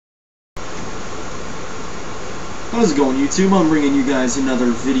How's it going, YouTube? I'm bringing you guys another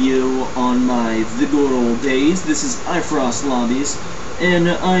video on my The Good Old Days. This is iFrostLobbies, and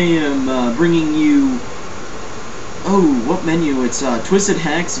I am bringing you... Oh, what menu? It's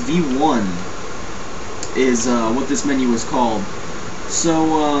TwistedHax V1 is what this menu is called.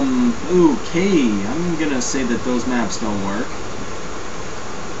 So, okay, I'm gonna say that those maps don't work.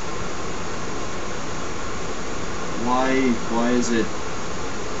 Why is it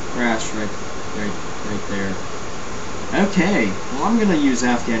crashed right there? Okay, well I'm gonna use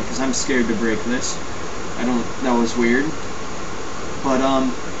Afghan because I'm scared to break this. That was weird. But,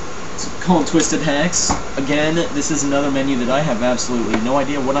 it's called TwistedHax. Again, this is another menu that I have absolutely no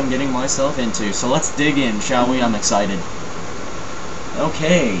idea what I'm getting myself into. So let's dig in, shall we? I'm excited.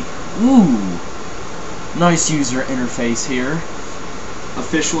 Okay. Ooh. Nice user interface here.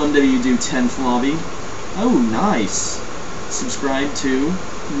 Official MW2 10th lobby. Oh, nice. Subscribe to.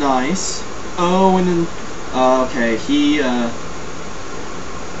 Nice. Oh, and then... okay,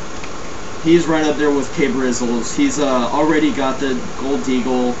 he's right up there with K-Brizzles. He's already got the Gold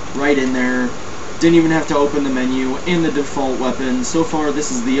Deagle right in there. Didn't even have to open the menu and the default weapon. So far,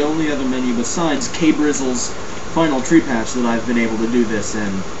 this is the only other menu besides K-Brizzles' final tree patch that I've been able to do this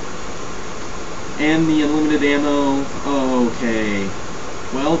in. And the unlimited ammo. Okay.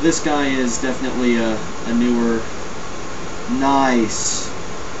 Well, this guy is definitely a newer... Nice.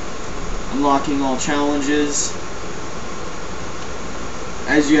 Unlocking all challenges.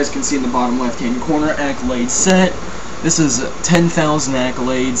 As you guys can see in the bottom left hand corner, accolade set. This is 10,000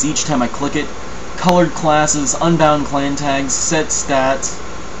 accolades each time I click it. Colored classes, unbound clan tags, set stats,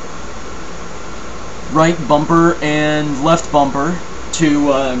 right bumper and left bumper to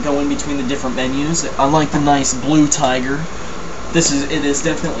go in between the different menus. I like the nice blue tiger. It is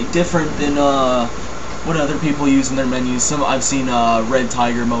definitely different than what other people use in their menus. I've seen red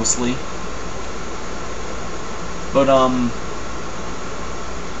tiger mostly. But,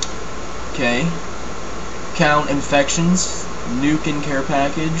 okay. Count infections, nuke and care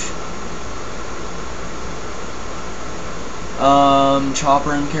package.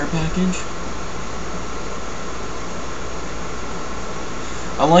 Chopper and care package.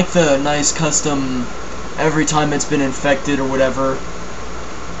 I like the nice custom, every time it's been infected or whatever.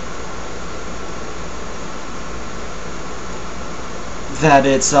 That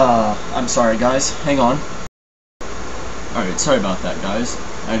it's, I'm sorry guys, hang on. Alright, sorry about that, guys.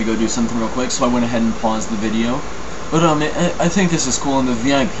 I had to go do something real quick, so I went ahead and paused the video. But, I think this is cool in the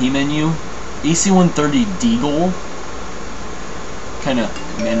VIP menu. EC-130 Deagle. Kinda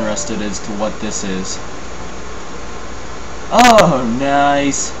interested as to what this is. Oh,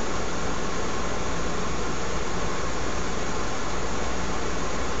 nice.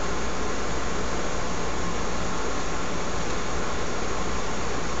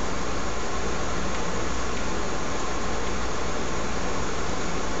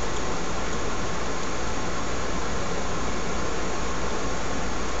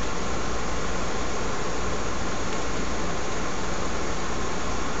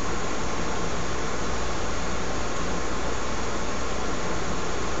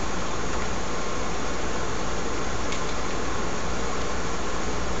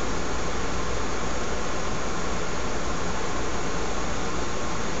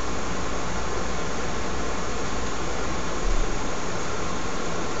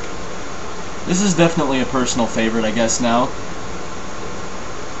 This is definitely a personal favorite, I guess, now.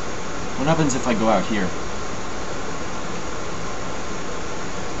 What happens if I go out here?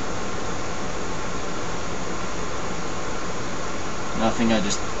 Nothing, I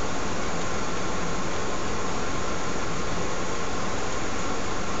just...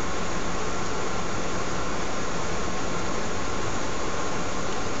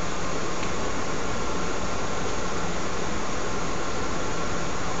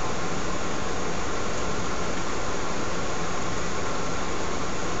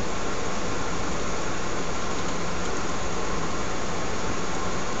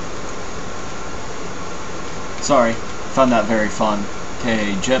 Sorry, found that very fun.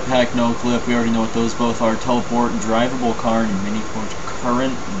 Okay, jetpack, no clip, we already know what those both are. Teleport, drivable car, and mini torch.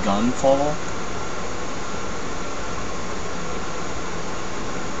 Current gunfall?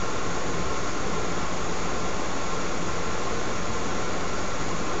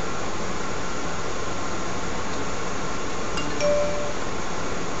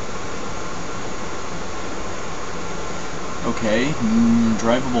 Okay,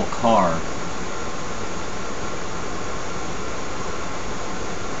 drivable car.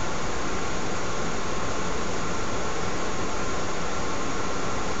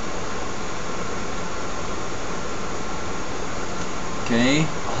 Okay,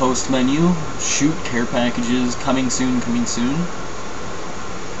 host menu, shoot, care packages, coming soon, coming soon.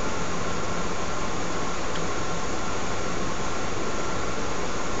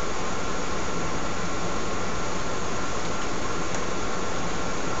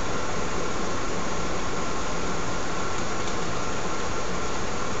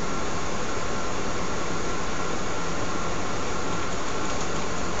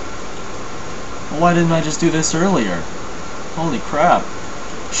 Why didn't I just do this earlier? Holy crap.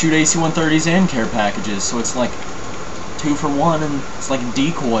 Shoot AC-130s and care packages, so it's like 2 for 1, and it's like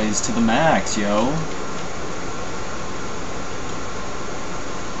decoys to the max, yo.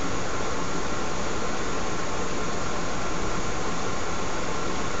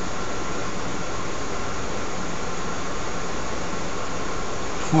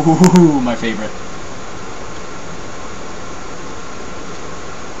 Ooh, my favorite.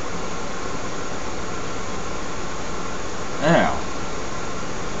 Ow.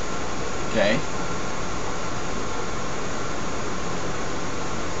 Okay.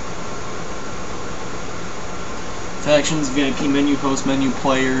 Factions, VIP menu, host menu,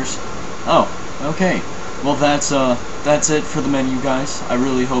 players. Oh, okay. Well, that's it for the menu, guys. I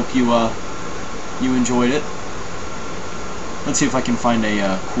really hope you you enjoyed it. Let's see if I can find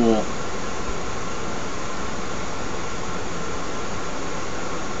a cool.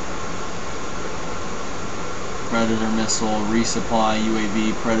 Predator missile, resupply,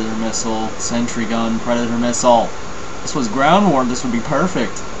 UAV, Predator missile, sentry gun, Predator missile. This was ground war, this would be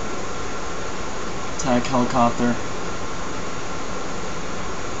perfect. Attack helicopter.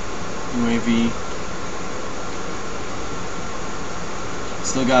 UAV.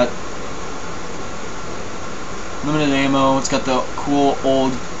 Still got limited ammo, it's got the cool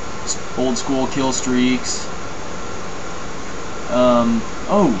old school kill streaks.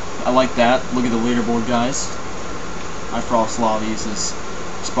 Oh, I like that. Look at the leaderboard, guys. iFrostLobbies is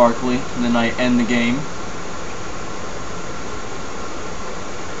sparkly, and then I end the game.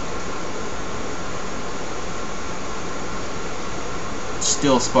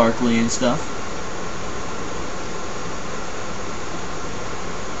 Still sparkly and stuff.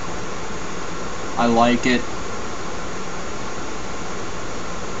 I like it.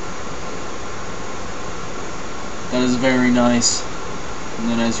 That is very nice. And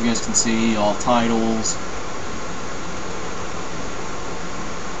then, as you guys can see, all titles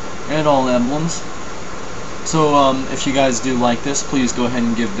and all emblems. So if you guys do like this, please go ahead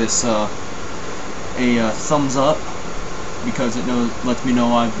and give this a thumbs up, because it lets me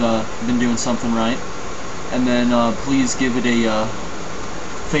know I've been doing something right. And then please give it a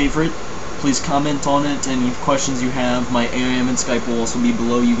favorite. Please comment on it. Any questions you have, my AIM and Skype will also be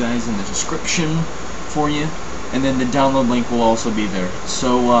below you guys in the description for you. And then the download link will also be there.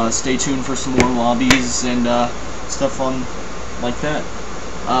 So stay tuned for some more lobbies and stuff on like that.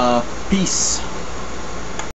 Peace.